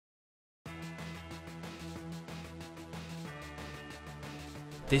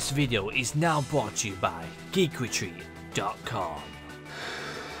This video is now brought to you by geekretreat.com.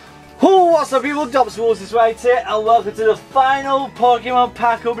 Oh, what's up people, Dobbsyrules is right here and welcome to the final Pokemon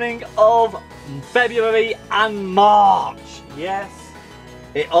pack opening of February and March. Yes,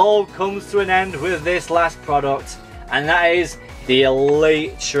 it all comes to an end with this last product, and that is the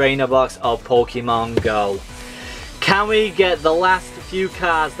Elite Trainer Box of Pokemon Go. Can we get the last few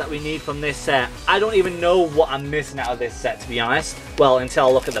cards that we need from this set? I don't even know what I'm missing out of this set, to be honest. Well, until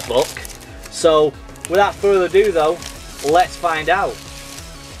I look at the book. So, without further ado though, let's find out.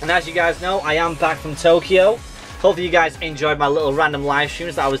 And as you guys know, I am back from Tokyo. Hopefully you guys enjoyed my little random live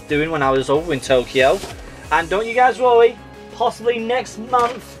streams that I was doing when I was over in Tokyo. And don't you guys worry, possibly next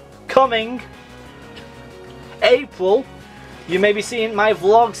month, coming April, you may be seeing my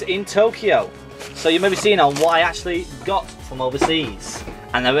vlogs in Tokyo. So you may be seeing on what I actually got from overseas.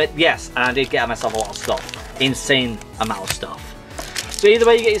 And yes, I did get myself a lot of stuff. Insane amount of stuff. So either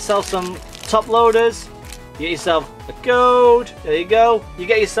way, you get yourself some top loaders, you get yourself a code, there you go. You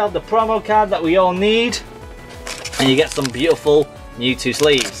get yourself the promo card that we all need. And you get some beautiful Mewtwo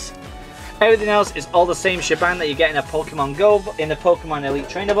sleeves. Everything else is all the same shebang that you get in a Pokemon Go, in the Pokemon Elite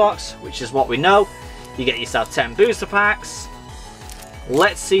Trainer Box, which is what we know. You get yourself 10 booster packs.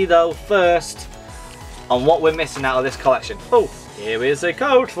 Let's see though first on what we're missing out of this collection. Oh, here is a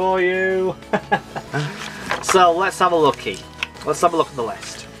code for you. So let's have a looky. Let's have a look at the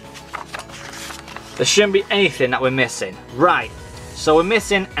list. There shouldn't be anything that we're missing. Right, so we're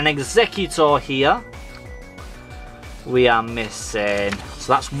missing an Executor here. We are missing,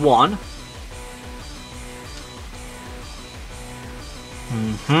 so that's one.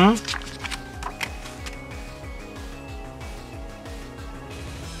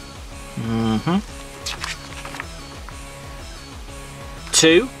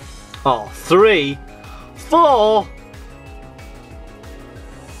 Two, oh, 3, 4,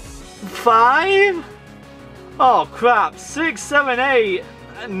 5, oh crap, 6, 7, 8,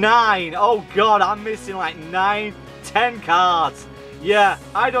 9, oh god, I'm missing like 9, 10 cards. Yeah,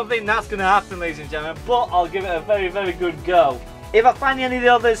 I don't think that's going to happen, ladies and gentlemen, but I'll give it a very, very good go. If I find any of the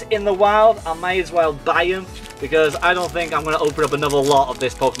others in the wild, I might as well buy them, because I don't think I'm going to open up another lot of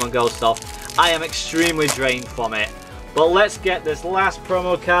this Pokemon Go stuff. I am extremely drained from it. But let's get this last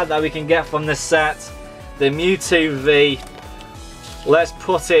promo card that we can get from this set, the Mewtwo V. Let's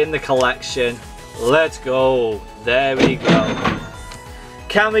put it in the collection. Let's go. There we go.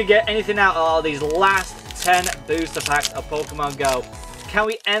 Can we get anything out of all these last 10 booster packs of Pokemon Go? Can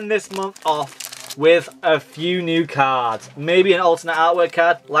we end this month off with a few new cards? Maybe an alternate artwork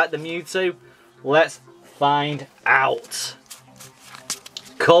card like the Mewtwo? Let's find out.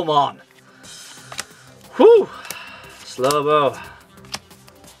 Come on. Whew. Slow-mo.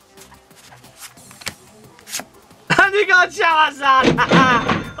 And we got Charizard!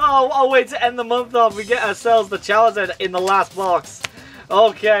 Oh, what a way to end the month off. We get ourselves the Charizard in the last box.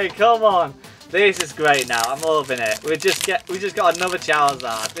 Okay, come on. This is great now. I'm loving it. We just got another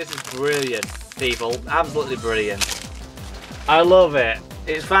Charizard. This is brilliant, people. Absolutely brilliant. I love it.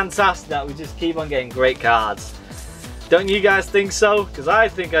 It's fantastic that we just keep on getting great cards. Don't you guys think so? Because I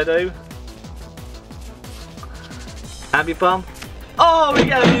think I do. Happy Palm? Oh, we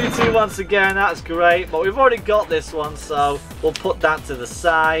get a Mewtwo once again, that's great. But we've already got this one, so we'll put that to the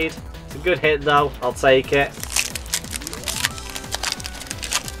side. It's a good hit though, I'll take it.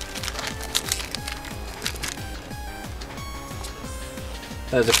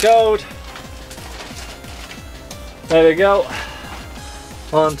 There's a code. There we go.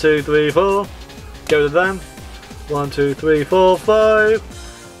 1, 2, 3, 4. Go to them. 1, 2, 3, 4,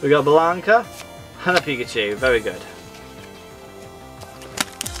 5. We got Blanca and a Pikachu, very good.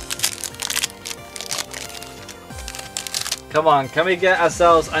 Come on, can we get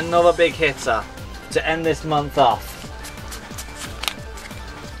ourselves another big hitter to end this month off?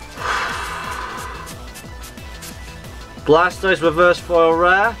 Blastoise reverse foil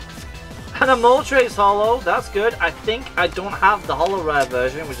rare. And a Moltres holo, that's good. I think I don't have the holo rare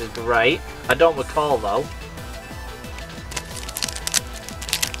version, which is great. I don't recall though.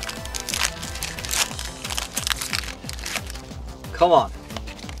 Come on.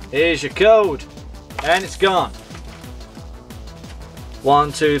 Here's your code. And it's gone.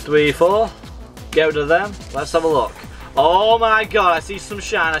 1, 2, 3, 4. Go to them. Let's have a look. Oh my god, I see some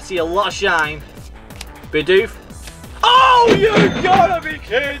shine. I see a lot of shine. Bidoof. Oh, you gotta be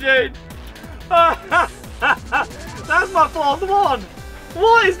kidding! That's my fourth one.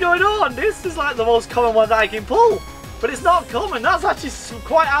 What is going on? This is like the most common one that I can pull. But it's not common. That's actually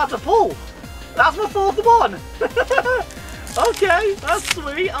quite hard to pull. That's my fourth one. Okay, that's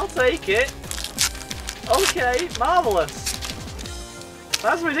sweet. I'll take it. Okay, marvellous.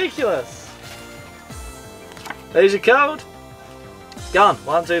 That's ridiculous. There's your code. It's gone.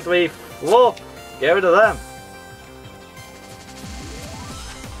 1, 2, 3, 4. Get rid of them.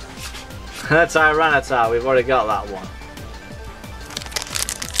 Tyranitar, we've already got that one.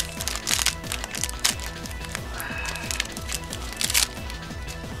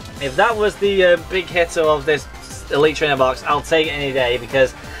 If that was the big hitter of this Elite Trainer box, I'll take it any day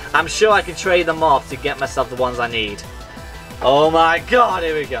because I'm sure I can trade them off to get myself the ones I need. Oh my god,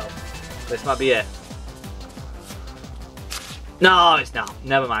 here we go. This might be it. No, it's not.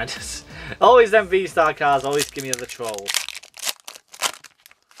 Never mind. Always them V-Star cards, always give me the trolls.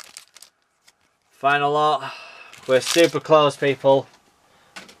 Final lot. We're super close, people.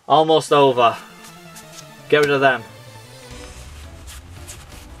 Almost over. Get rid of them.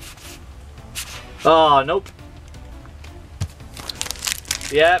 Oh, nope.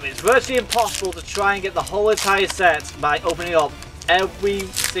 Yeah, it's virtually impossible to try and get the whole entire set by opening up every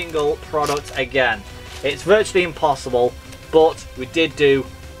single product again. It's virtually impossible, but we did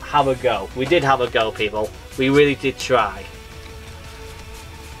have a go. We did have a go, people. We really did try.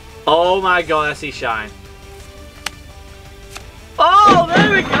 Oh my god, I see shine. Oh,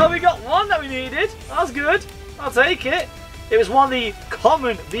 there we go. We got one that we needed. That's good. I'll take it. It was one of the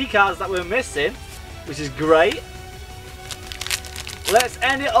common V cards that we're missing, which is great. Let's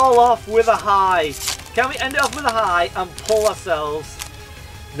end it all off with a high. Can we end it off with a high and pull ourselves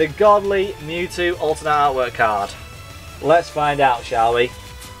the godly Mewtwo alternate artwork card? Let's find out, shall we?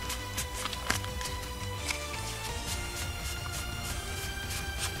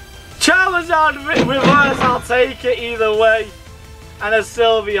 Charizard reverse, I'll take it either way. And a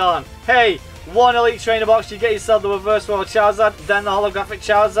Sylveon. Hey, one Elite Trainer box, you get yourself the reverse roll Charizard, then the holographic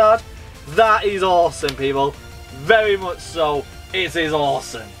Charizard. That is awesome, people. Very much so. It is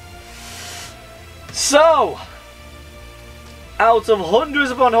awesome. So, out of hundreds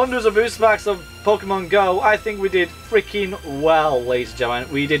upon hundreds of booster packs of Pokemon Go, I think we did freaking well, ladies and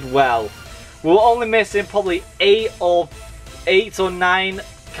gentlemen. We did well. We were only missing probably 8 or 9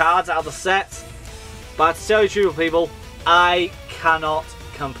 cards out of the set. But to tell you the truth, people, I cannot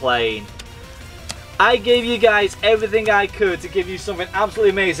complain. I gave you guys everything I could to give you something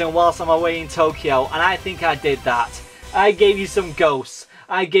absolutely amazing whilst I'm away in Tokyo, and I think I did that. I gave you some ghosts.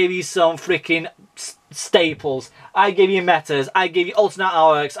 I gave you some freaking staples. I gave you metas. I gave you alternate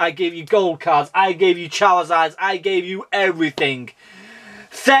artworks. I gave you gold cards. I gave you Charizards. I gave you everything.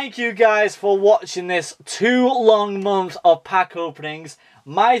 Thank you guys for watching this 2 long months of pack openings.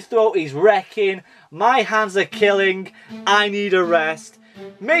 My throat is wrecking. My hands are killing. I need a rest.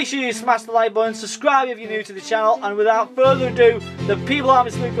 Make sure you smash the like button, subscribe if you're new to the channel, and without further ado, the people are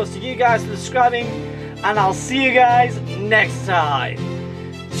Mr. goes to you guys for subscribing, and I'll see you guys next time.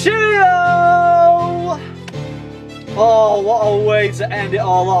 Cheerio! Oh, what a way to end it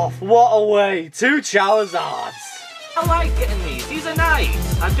all off. What a way. 2 Charizards. I like getting these. These are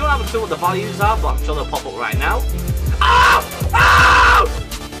nice. I don't have a clue what the values are, but I'm sure they'll pop up right now. Ah! Ah!